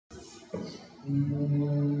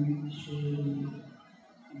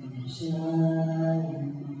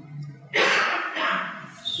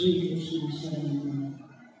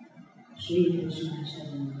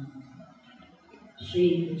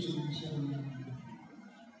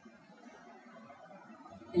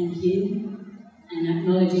Thank you, and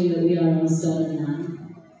acknowledging that we are on stolen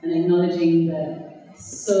land, and acknowledging that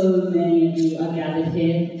so many of you are gathered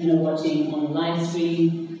here and are watching on the live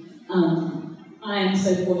stream. I am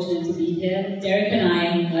so fortunate to be here. Derek and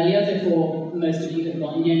I, earlier before most of you have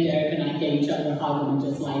gotten here, Derek and I gave each other a hug and were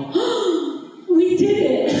just like, oh, we did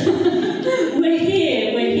it! We're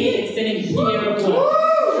here, we're here. It's been a year of work.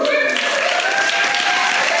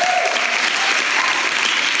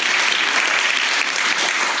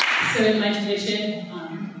 So in my tradition,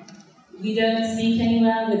 we don't sneak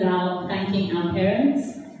anywhere without thanking our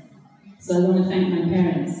parents. So I want to thank my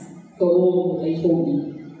parents for all that they taught me,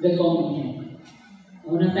 that got me here. I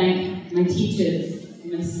want to thank my teachers,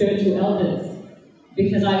 my spiritual elders,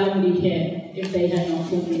 because I wouldn't be here if they had not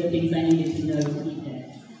taught me the things I needed to know to be here.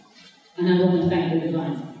 And I want to thank the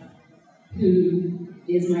divine, who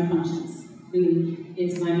is my conscience, who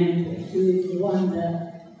is my mentor, who is the one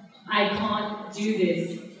that I can't do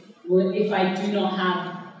this if I do not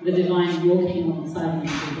have the divine walking alongside me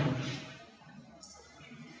today.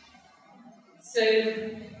 So,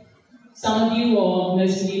 some of you, or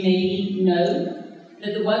most of you maybe, know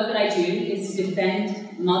that the work that I do is to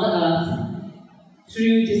defend Mother Earth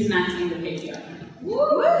through dismantling the patriarchy.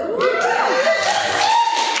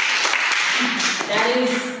 That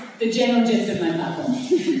is the general gist of my platform.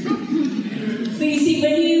 So you see,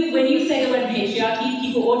 when you say the word patriarchy,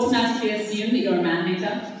 people automatically assume that you're a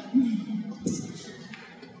man-hater.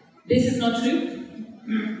 This is not true.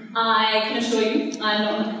 I can assure you, I'm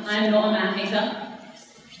not a man-hater.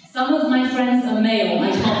 Some of my friends are male,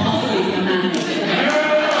 I can't possibly be a man-hater.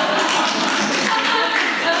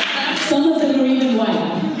 Some of them are even white.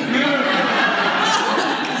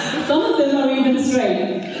 Some of them are even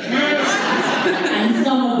straight. And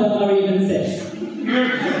some of them are even cis.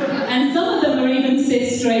 And some of them are even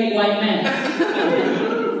cis, straight, white men.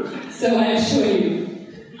 So I assure you,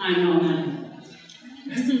 I'm not a man.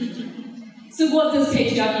 So what does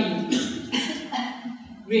patriarchy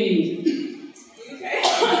really mean? Okay.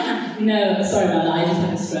 No, sorry about that, I just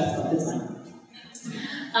had a stress up this one.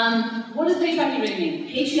 What does patriarchy really mean?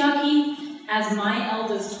 Patriarchy, as my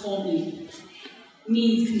elders taught me,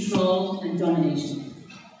 means control and domination.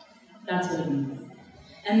 That's what it means.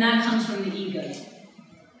 And that comes from the ego.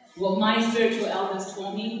 What my spiritual elders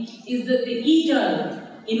taught me is that the ego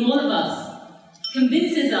in all of us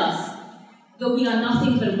convinces us that we are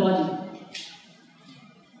nothing but a body.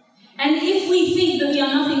 And if we think that we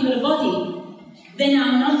are nothing but a body, then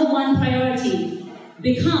our number one priority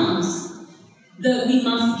becomes that we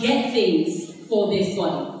must get things for this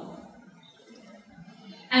body.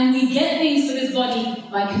 And we get things for this body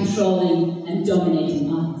by controlling and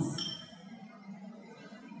dominating others.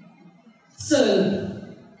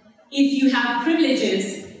 So, if you have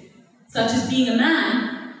privileges, such as being a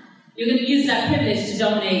man, you're going to use that privilege to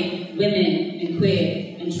dominate women and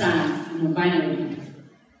queer and trans and non-binary people.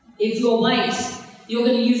 If you're white, you're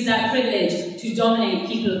going to use that privilege to dominate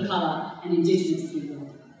people of colour and indigenous people.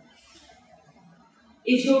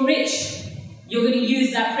 If you're rich, you're going to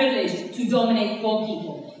use that privilege to dominate poor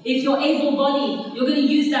people. If you're able-bodied, you're going to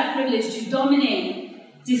use that privilege to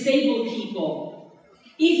dominate disabled people.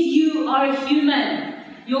 If you are a human,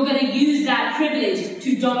 you're going to use that privilege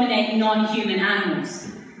to dominate non-human animals.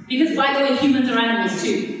 Because, by the way, humans are animals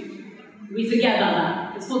too. We forget about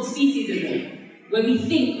that. It's called speciesism, where we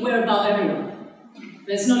think we're above everyone.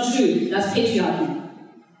 That's not true. That's patriarchy.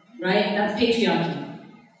 Right? That's patriarchy.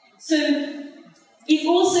 So, it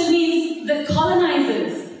also means that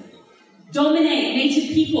colonizers dominate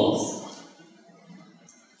native peoples.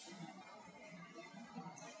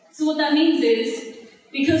 So what that means is,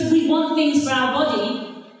 because we want things for our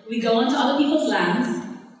body, we go onto other people's lands,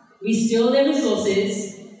 we steal their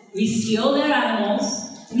resources, we steal their animals,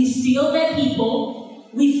 we steal their people,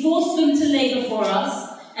 we force them to labor for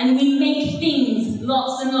us, and we make things,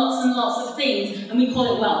 lots and lots and lots of things, and we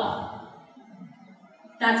call it wealth.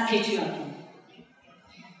 That's patriarchy.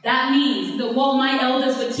 That means that what my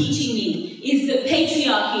elders were teaching me is that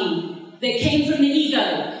patriarchy that came from the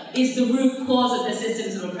ego is the root cause of the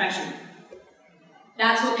systems of oppression.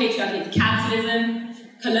 That's what patriarchy is. Capitalism,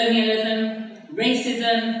 colonialism,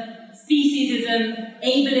 racism, speciesism,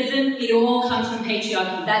 ableism, it all comes from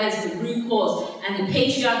patriarchy. That is the root cause. And the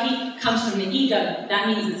patriarchy comes from the ego. That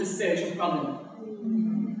means it's a spiritual problem.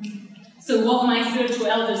 So what my spiritual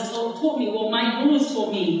elders taught me, what my gurus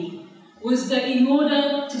taught me, was that in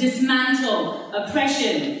order to dismantle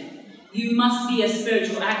oppression, you must be a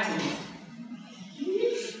spiritual activist.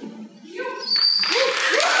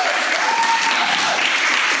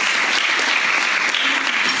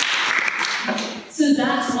 So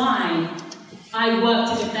that's why I work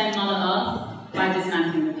to defend Mother Earth by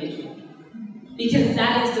dismantling the patriarchy. Because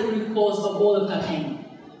that is the root cause of all of her pain.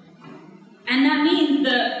 And that means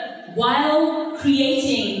that while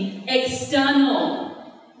creating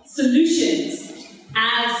external solutions,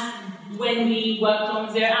 as when we worked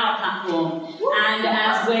on Zero Hour platform, and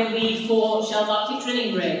as when we fought Shell's Arctic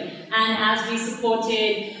drilling rig, and as we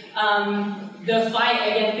supported the fight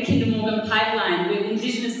against the Kinder Morgan pipeline with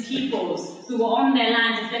indigenous peoples who were on their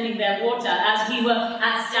land defending their water, as we were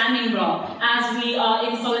at Standing Rock, as we are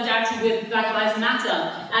in solidarity with Black Lives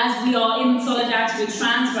Matter, as we are in solidarity with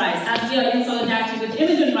trans rights, as we are in solidarity with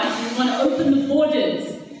immigrant rights, and we want to open the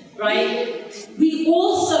borders, right? We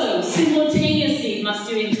also simultaneously must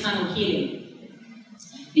do internal healing.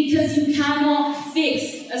 Because you cannot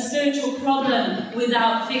fix a spiritual problem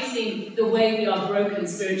without fixing the way we are broken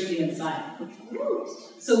spiritually inside.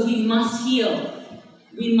 So we must heal.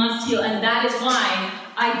 We must heal, and that is why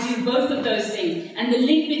I do both of those things. And the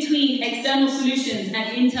link between external solutions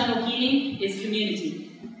and internal healing is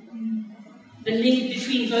community. The link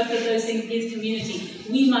between both of those things is community.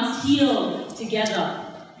 We must heal together.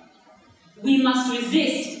 We must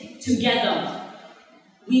resist together.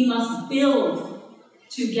 We must build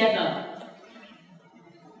together.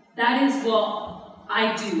 That is what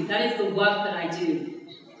I do. That is the work that I do.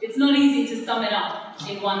 It's not easy to sum it up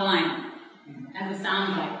in one line as a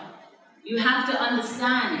soundbite. You have to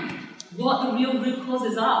understand what the real root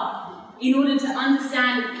causes are in order to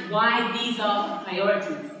understand why these are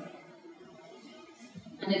priorities.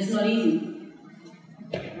 And it's not easy,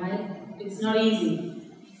 right? It's not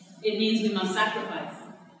easy. It means we must sacrifice.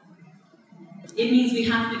 It means we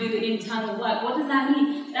have to do the internal work. What does that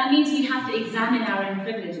mean? That means we have to examine our own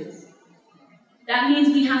privileges. That means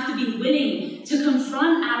we have to be willing to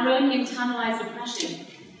confront our own internalized oppression.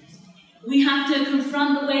 We have to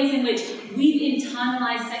confront the ways in which we've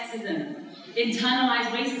internalized sexism,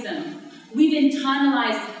 internalized racism. We've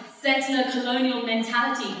internalized settler colonial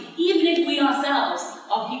mentality, even if we ourselves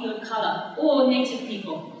are people of color or native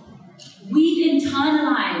people. We've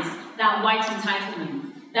internalized that white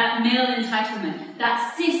entitlement, that male entitlement,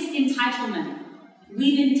 that cis entitlement.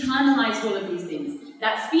 We've internalized all of these things.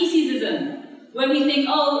 That speciesism, where we think,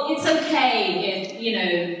 oh, it's okay if,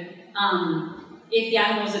 if the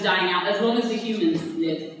animals are dying out, as long as the humans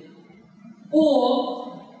live.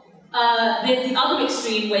 Or there's the other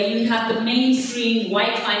extreme where you have the mainstream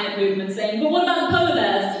white climate movement saying, but what about the polar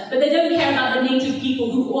bears? But they don't care about the native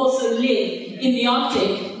people who also live in the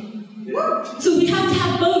Arctic. So we have to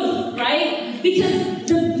have both, right? Because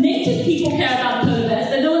the native people care about polar bears,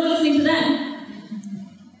 but no one's listening to them,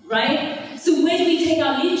 right? So where do we take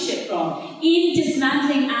our leadership from? In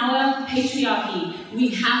dismantling our patriarchy, we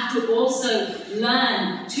have to also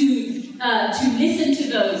learn to listen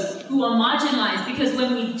to those who are marginalized, because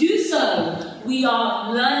when we do so, we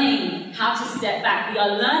are learning how to step back. We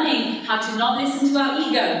are learning how to not listen to our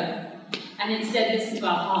ego and instead listen to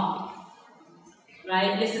our heart.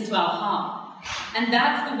 Right? Listen to our heart. And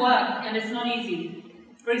that's the work, and it's not easy.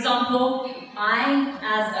 For example, I,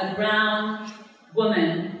 as a brown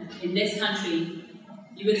woman in this country,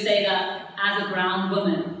 you would say that as a brown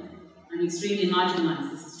woman, I'm extremely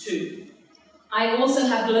marginalized. This is true. I also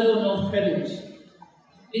have global north privilege,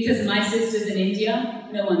 because my sisters in India,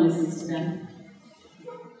 no one listens to them.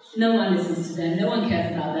 No one listens to them. No one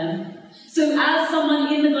cares about them. So as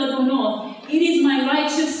someone in the global north, it is my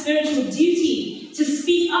righteous spiritual duty to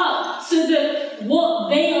speak up so that what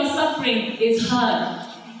they are suffering is heard.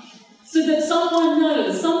 So that someone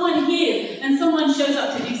knows, someone hears, and someone shows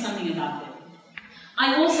up to do something about it.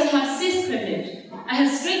 I also have cis privilege. I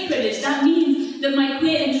have straight privilege. That means that my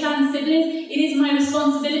queer and trans siblings, it is my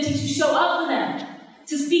responsibility to show up for them,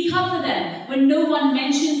 to speak up for them. When no one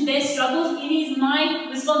mentions their struggles, it is my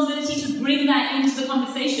responsibility to bring that into the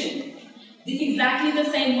conversation. Exactly the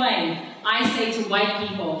same way I say to white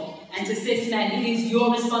people and to cis men, it is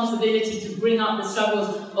your responsibility to bring up the struggles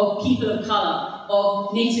of people of color,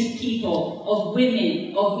 of native people, of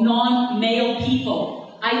women, of non-male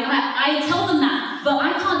people. I tell them that, but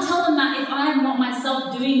I can't tell them that if I am not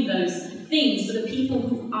myself doing those things for the people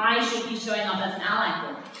who I should be showing up as an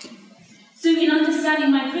ally for. So in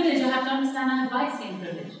understanding my privilege, I have to understand I have light skin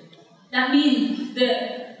privilege. That means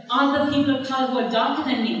that other people of color who are darker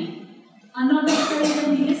than me are not necessarily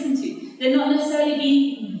going to be listened to. They're not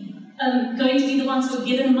necessarily going to be the ones who are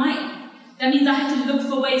given a mic. That means I have to look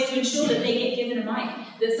for ways to ensure that they get given a mic,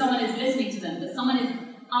 that someone is listening to them, that someone is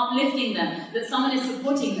uplifting them, that someone is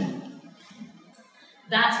supporting them.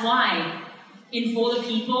 That's why, in For the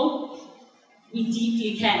People, we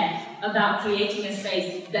deeply care about creating a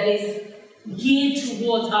space that is geared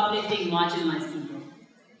towards uplifting marginalized people.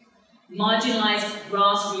 Marginalized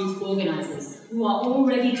grassroots organizers who are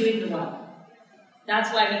already doing the work.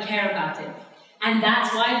 That's why we care about it. And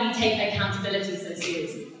that's why we take accountability so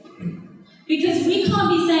seriously. Because we can't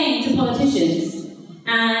be saying to politicians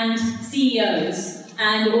and CEOs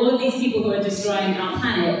and all of these people who are destroying our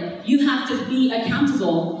planet, you have to be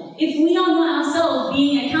accountable, if we are not ourselves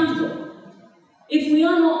being accountable. If we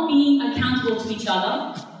are not being accountable to each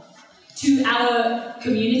other, to our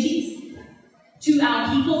communities, to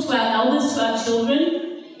our people, to our elders, to our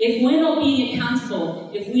children, if we're not being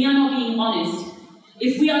accountable, if we are not being honest,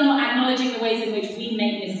 if we are not acknowledging the ways in which we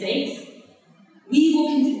make mistakes, we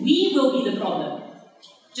will be the problem,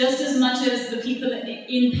 just as much as the people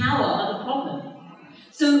in power are the problem.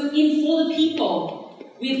 So in For the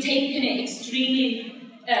People, we've taken it extremely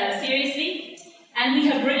seriously, and we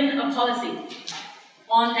have written a policy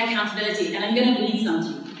on accountability, and I'm going to read some to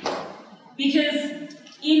you. Because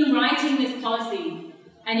in writing this policy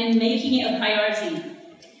and in making it a priority,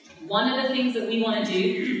 one of the things that we want to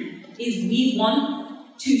do is we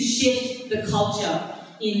want to shift the culture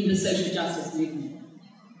in the social justice movement.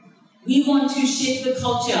 We want to shift the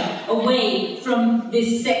culture away from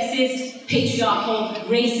this sexist, patriarchal,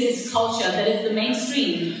 racist culture that is the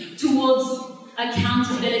mainstream towards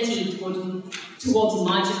accountability towards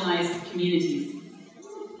marginalized communities.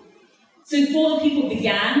 So For the People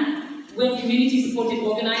began when community-supported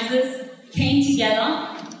organizers came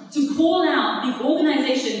together to call out the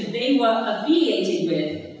organization they were affiliated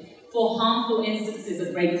with for harmful instances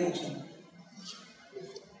of rape culture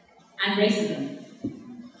and racism.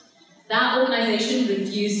 That organization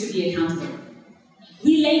refused to be accountable.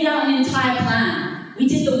 We laid out an entire plan. We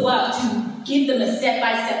did the work to give them a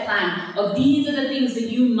step-by-step plan of these are the things that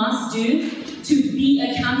you must do to be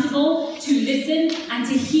accountable, to listen, and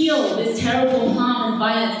to heal this terrible harm and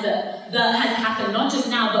violence that has happened, not just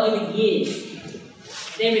now, but over years.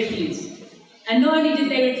 They refused. And not only did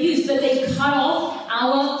they refuse, but they cut off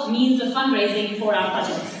our means of fundraising for our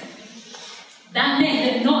projects. That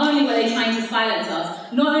meant that not only were they trying to silence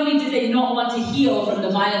us, not only did they not want to heal from the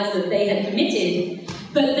violence that they had committed,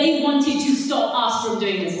 but they wanted to stop us from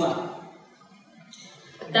doing this work.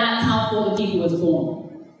 That's how For the People was born.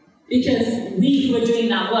 Because we who were doing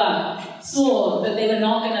that work saw that they were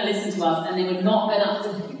not going to listen to us and they were not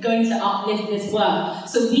going to uplift this work.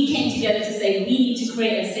 So we came together to say we need to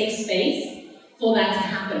create a safe space for that to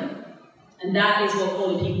happen. And that is what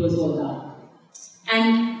For the People is all about.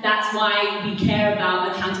 And that's why we care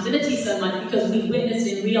about accountability so much, because we witnessed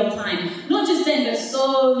in real time, not just then, but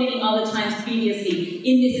so many other times previously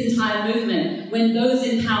in this entire movement, when those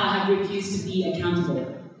in power have refused to be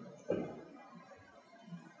accountable.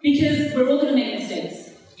 Because we're all going to make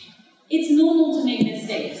mistakes. It's normal to make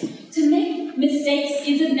mistakes. To make mistakes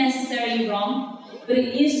isn't necessarily wrong, but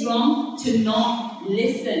it is wrong to not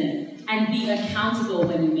listen and be accountable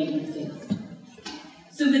when you make mistakes.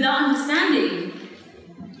 So with our understanding,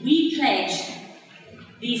 we pledge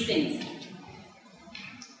these things.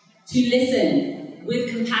 To listen with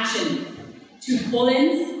compassion to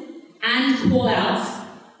call-ins and call-outs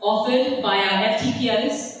offered by our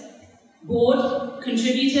FTPOs, board,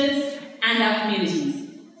 contributors, and our communities.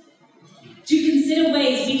 To consider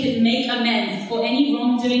ways we can make amends for any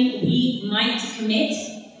wrongdoing we might commit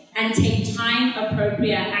and take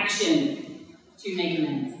time-appropriate action to make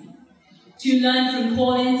amends. To learn from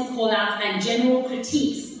call-ins, call-outs, and general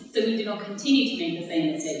critiques so we do not continue to make the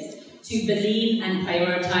same mistakes. To believe and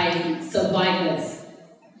prioritize survivors.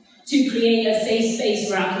 To create a safe space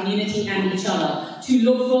for our community and each other. To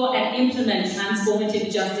look for and implement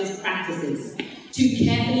transformative justice practices. To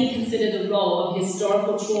carefully consider the role of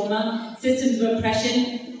historical trauma, systems of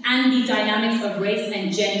oppression, and the dynamics of race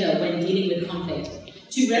and gender when dealing with conflict.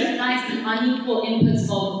 To recognize the unequal inputs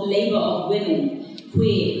of labor of women,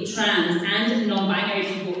 queer, trans, and non-binary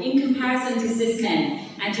people in comparison to cis men,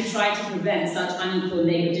 and to try to prevent such unequal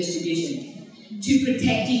labor distribution. To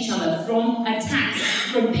protect each other from attacks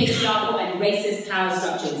from patriarchal and racist power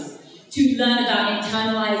structures. To learn about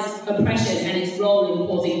internalized oppression and its role in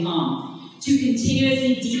causing harm. To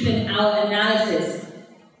continuously deepen our analysis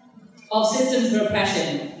of systems of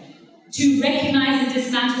oppression. To recognize and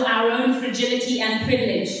dismantle our own fragility and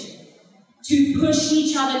privilege. To push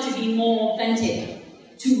each other to be more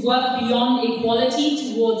authentic. To work beyond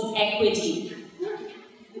equality towards equity.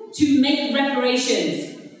 To make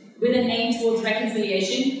reparations with an aim towards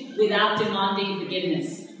reconciliation without demanding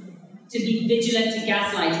forgiveness, to be vigilant to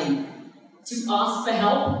gaslighting, to ask for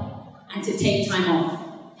help, and to take time off.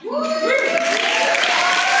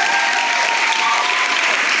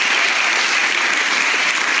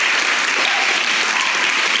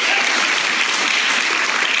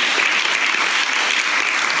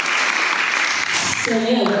 So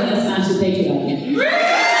yeah, we're going to smash the patriarchy.